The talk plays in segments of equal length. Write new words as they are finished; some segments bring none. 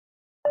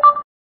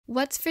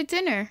What's for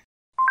dinner?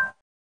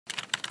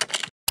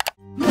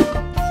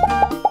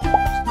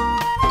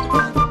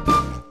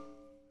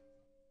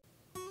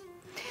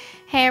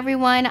 Hey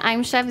everyone,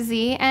 I'm Chef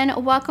Z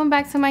and welcome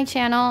back to my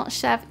channel,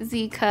 Chef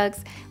Z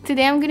Cooks.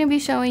 Today I'm going to be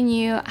showing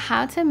you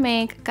how to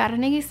make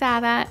carne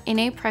guisada in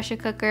a pressure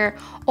cooker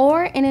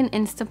or in an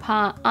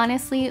Instapot.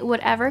 Honestly,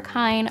 whatever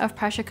kind of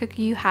pressure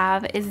cooker you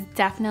have is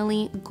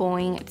definitely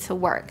going to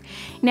work.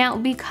 Now,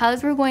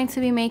 because we're going to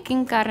be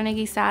making carne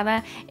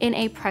guisada in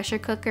a pressure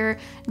cooker,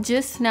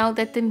 just know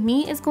that the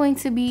meat is going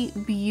to be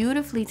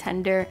beautifully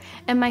tender.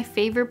 And my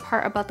favorite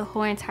part about the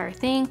whole entire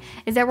thing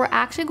is that we're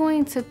actually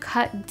going to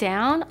cut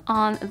down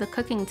on the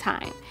cooking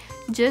time.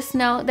 Just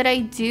know that I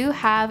do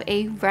have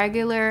a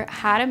regular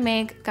how to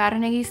make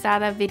carne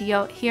guisada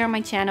video here on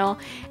my channel,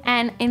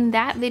 and in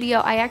that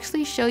video I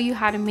actually show you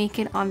how to make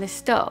it on the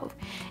stove.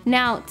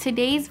 Now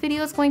today's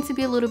video is going to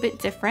be a little bit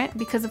different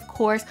because of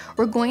course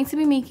we're going to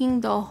be making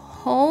the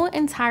whole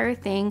entire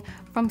thing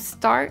from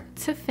start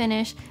to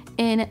finish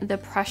in the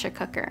pressure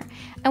cooker.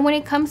 And when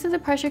it comes to the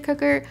pressure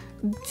cooker,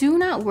 do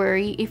not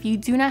worry if you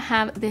do not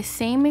have the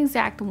same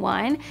exact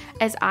one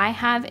as I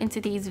have in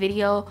today's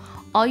video.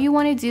 All you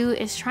want to do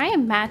is try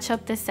and match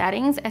up the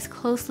settings as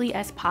closely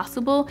as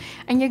possible,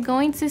 and you're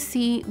going to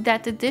see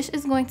that the dish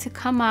is going to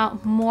come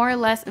out more or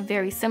less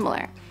very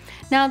similar.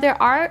 Now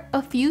there are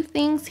a few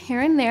things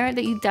here and there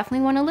that you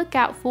definitely want to look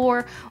out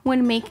for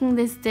when making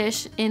this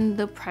dish in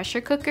the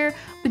pressure cooker,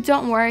 but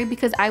don't worry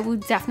because I will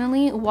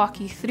definitely walk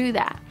you through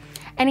that.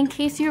 And in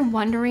case you're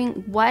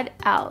wondering what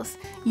else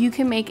you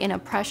can make in a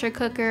pressure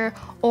cooker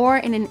or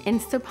in an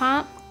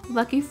Instapot,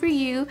 lucky for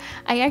you,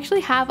 I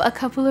actually have a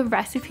couple of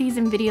recipes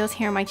and videos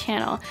here on my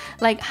channel,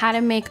 like how to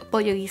make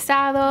pollo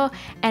guisado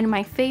and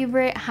my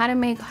favorite, how to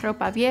make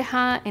ropa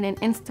vieja in an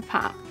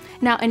Instapot.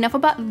 Now enough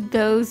about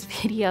those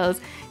videos.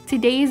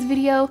 Today's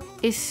video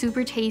is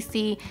super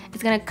tasty.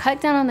 It's gonna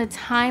cut down on the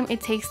time it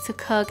takes to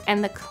cook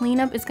and the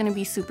cleanup is gonna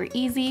be super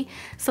easy.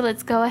 So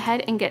let's go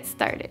ahead and get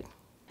started.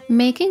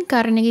 Making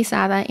carne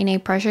guisada in a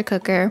pressure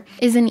cooker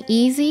is an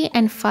easy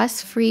and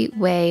fuss-free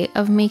way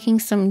of making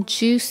some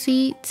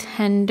juicy,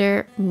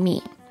 tender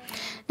meat.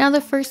 Now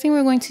the first thing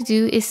we're going to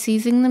do is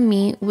season the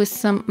meat with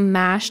some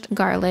mashed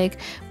garlic,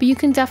 but you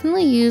can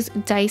definitely use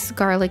diced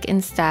garlic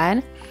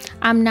instead.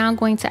 I'm now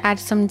going to add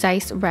some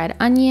diced red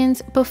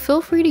onions, but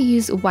feel free to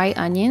use white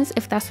onions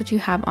if that's what you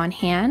have on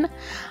hand.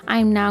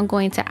 I'm now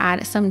going to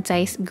add some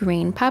diced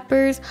green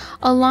peppers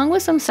along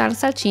with some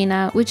salsa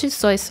china, which is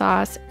soy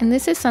sauce, and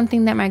this is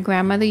something that my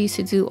grandmother used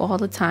to do all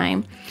the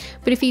time.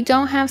 But if you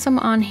don't have some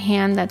on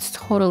hand, that's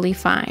totally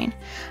fine.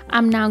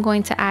 I'm now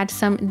going to add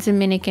some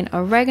Dominican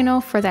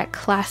Orégano for that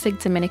classic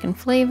Dominican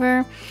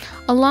flavor,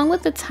 along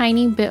with a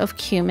tiny bit of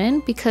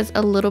cumin because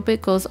a little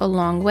bit goes a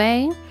long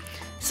way.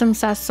 Some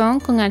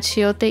Sazón con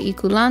Achiote y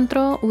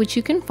Cilantro, which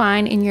you can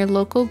find in your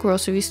local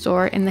grocery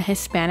store in the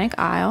Hispanic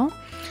aisle.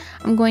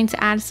 I'm going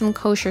to add some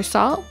kosher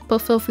salt, but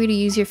feel free to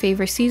use your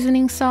favorite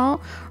seasoning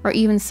salt or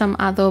even some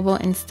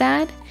adobo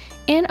instead.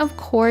 And of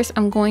course,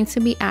 I'm going to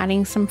be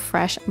adding some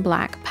fresh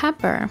black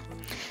pepper.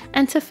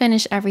 And to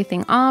finish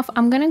everything off,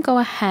 I'm going to go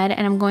ahead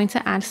and I'm going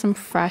to add some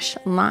fresh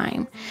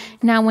lime.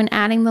 Now when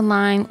adding the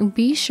lime,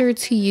 be sure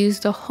to use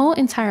the whole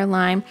entire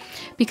lime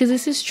because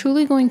this is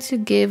truly going to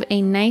give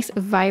a nice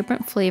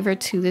vibrant flavor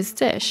to this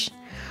dish.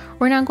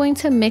 We're now going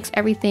to mix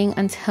everything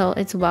until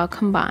it's well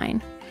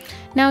combined.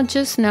 Now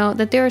just know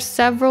that there are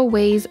several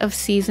ways of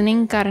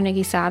seasoning carne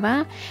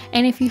guisada,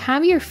 and if you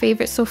have your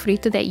favorite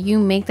sofrito that you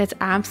make that's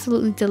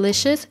absolutely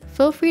delicious,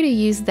 feel free to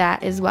use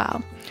that as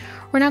well.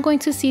 We're now going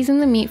to season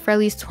the meat for at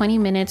least 20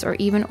 minutes or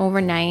even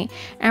overnight,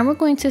 and we're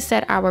going to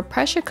set our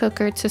pressure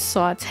cooker to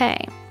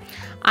saute.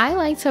 I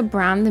like to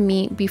brown the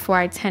meat before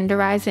I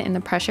tenderize it in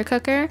the pressure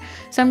cooker,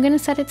 so I'm going to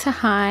set it to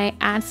high,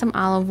 add some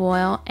olive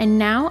oil, and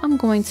now I'm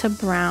going to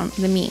brown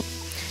the meat.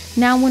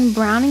 Now when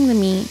browning the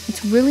meat,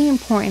 it's really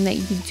important that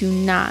you do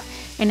not,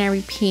 and I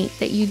repeat,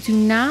 that you do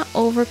not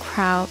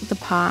overcrowd the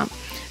pot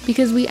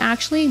because we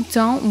actually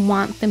don't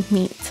want the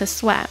meat to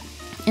sweat.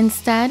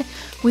 Instead,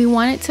 we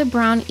want it to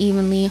brown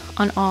evenly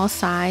on all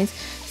sides,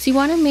 so you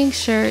want to make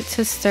sure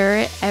to stir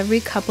it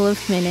every couple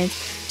of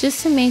minutes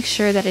just to make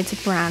sure that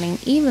it's browning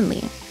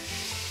evenly.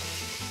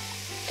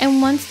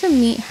 And once the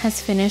meat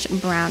has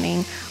finished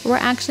browning, we're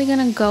actually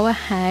going to go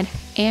ahead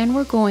and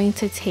we're going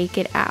to take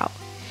it out.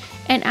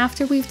 And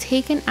after we've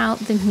taken out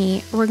the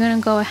meat, we're going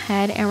to go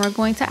ahead and we're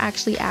going to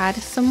actually add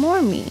some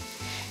more meat.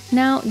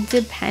 Now,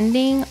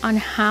 depending on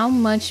how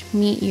much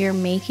meat you're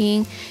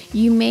making,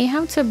 you may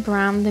have to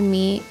brown the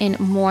meat in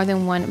more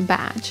than one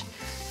batch.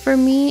 For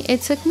me,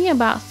 it took me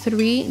about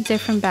 3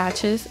 different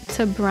batches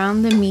to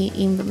brown the meat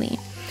evenly.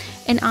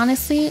 And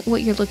honestly,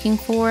 what you're looking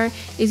for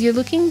is you're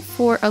looking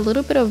for a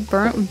little bit of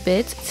burnt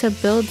bits to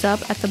build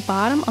up at the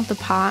bottom of the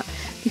pot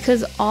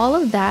because all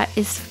of that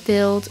is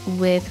filled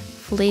with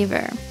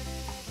flavor.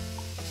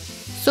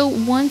 So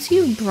once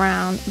you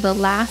brown the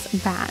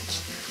last batch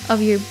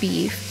of your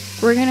beef,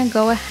 we're going to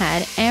go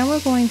ahead and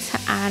we're going to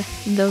add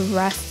the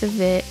rest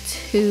of it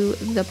to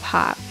the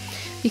pot.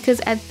 because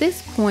at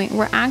this point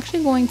we're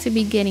actually going to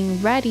be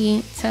getting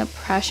ready to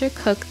pressure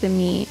cook the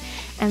meat,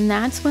 and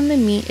that's when the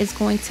meat is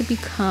going to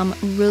become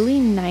really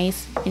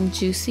nice and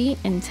juicy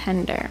and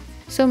tender.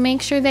 So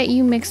make sure that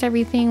you mix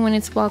everything when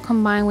it's well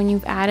combined, when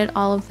you've added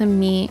all of the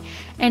meat.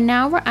 And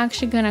now we're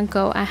actually gonna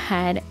go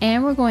ahead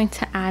and we're going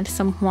to add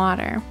some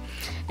water.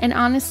 And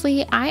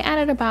honestly, I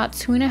added about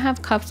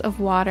 2.5 cups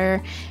of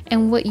water,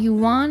 and what you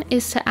want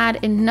is to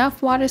add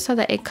enough water so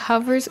that it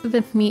covers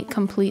the meat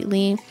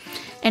completely.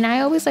 And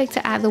I always like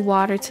to add the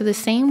water to the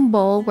same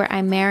bowl where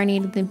I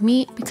marinated the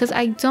meat because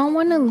I don't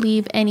want to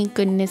leave any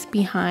goodness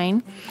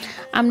behind.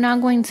 I'm now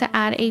going to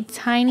add a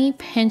tiny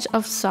pinch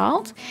of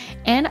salt,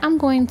 and I'm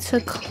going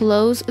to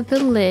close the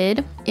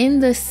lid in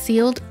the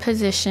sealed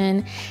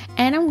position,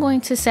 and I'm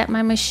going to set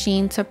my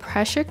machine to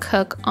pressure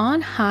cook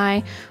on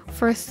high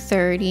for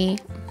 30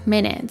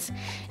 minutes.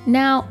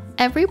 Now,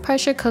 every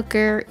pressure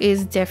cooker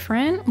is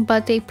different,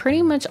 but they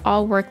pretty much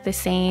all work the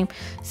same.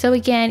 So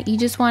again, you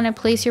just want to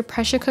place your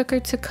pressure cooker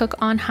to cook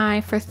on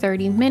high for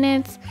 30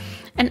 minutes.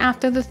 And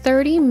after the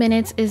 30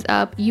 minutes is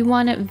up, you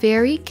want to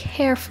very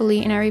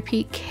carefully, and I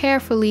repeat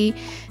carefully,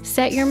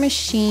 set your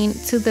machine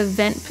to the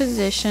vent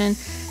position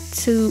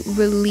to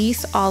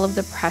release all of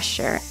the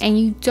pressure. And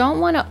you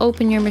don't want to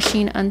open your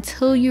machine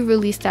until you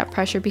release that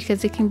pressure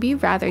because it can be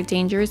rather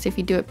dangerous if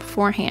you do it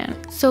beforehand.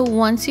 So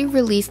once you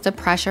release the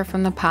pressure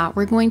from the pot,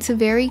 we're going to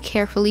very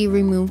carefully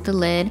remove the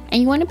lid,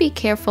 and you want to be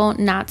careful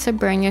not to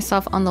burn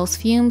yourself on those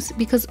fumes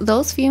because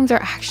those fumes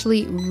are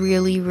actually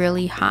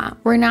really hot.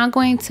 We're now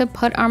going to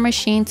put our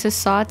machine to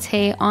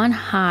saute on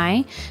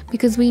high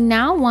because we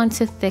now want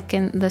to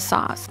thicken the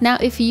sauce. Now,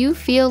 if you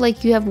feel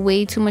like you have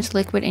way too much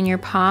liquid in your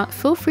pot,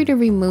 feel free to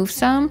remove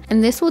some,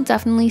 and this will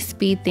definitely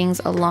speed things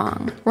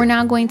along. We're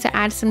now going to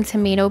add some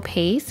tomato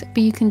paste,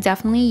 but you can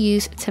definitely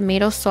use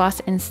tomato sauce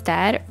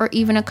instead, or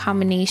even a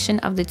combination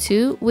of the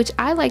two, which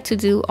I like to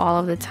do all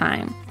of the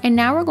time. And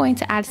now we're going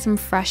to add some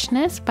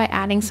freshness by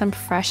adding some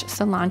fresh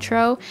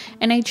cilantro,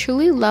 and I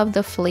truly love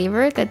the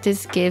flavor that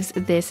this gives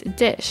this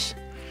dish.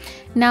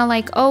 Now,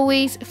 like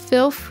always,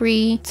 feel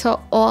free to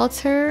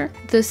alter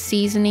the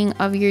seasoning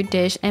of your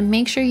dish and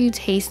make sure you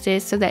taste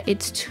it so that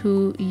it's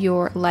to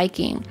your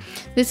liking.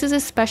 This is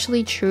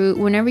especially true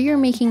whenever you're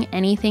making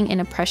anything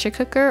in a pressure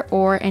cooker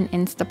or an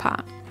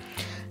Instapot.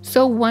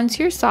 So once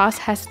your sauce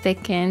has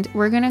thickened,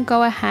 we're gonna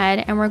go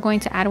ahead and we're going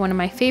to add one of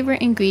my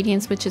favorite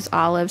ingredients, which is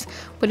olives,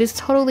 but it's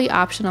totally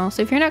optional.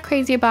 So if you're not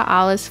crazy about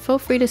olives, feel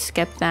free to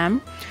skip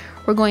them.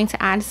 We're going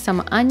to add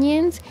some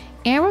onions,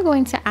 and we're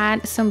going to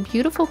add some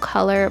beautiful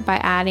color by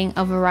adding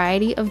a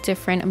variety of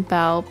different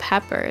bell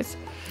peppers.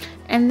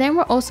 And then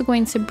we're also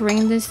going to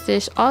bring this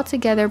dish all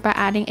together by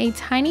adding a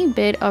tiny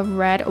bit of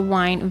red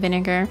wine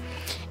vinegar.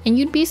 And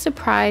you'd be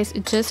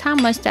surprised just how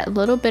much that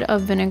little bit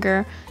of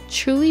vinegar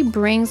truly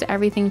brings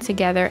everything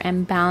together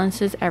and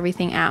balances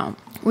everything out.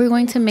 We're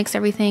going to mix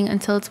everything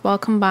until it's well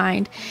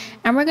combined,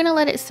 and we're going to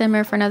let it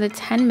simmer for another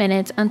 10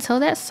 minutes until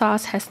that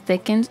sauce has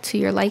thickened to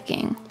your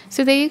liking.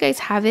 So there you guys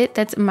have it.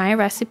 That's my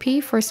recipe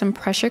for some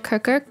pressure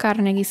cooker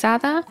carne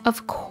guisada.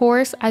 Of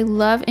course, I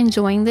love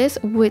enjoying this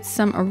with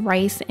some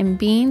rice and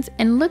beans,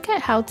 and look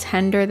at how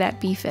tender that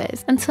beef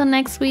is. Until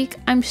next week,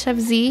 I'm Chef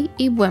Z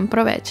y buen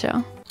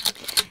provecho.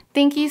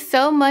 Thank you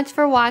so much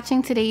for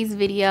watching today's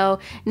video.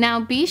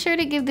 Now be sure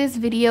to give this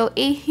video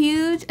a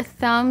huge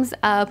thumbs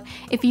up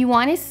if you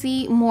want to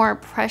see more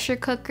pressure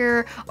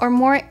cooker or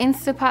more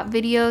Instapot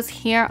videos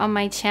here on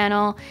my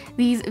channel.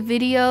 These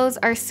videos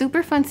are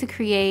super fun to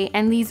create,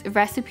 and these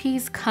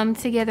recipes come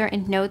together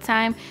in no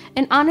time.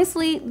 And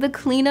honestly, the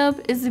cleanup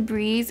is a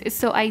breeze,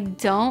 so I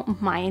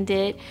don't mind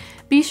it.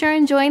 Be sure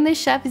and join the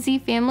Chef Z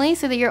family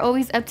so that you're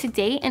always up to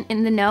date and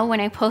in the know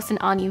when I post an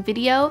all new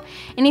video.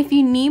 And if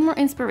you need more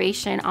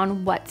inspiration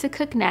on what to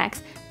cook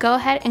next, go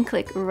ahead and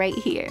click right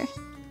here.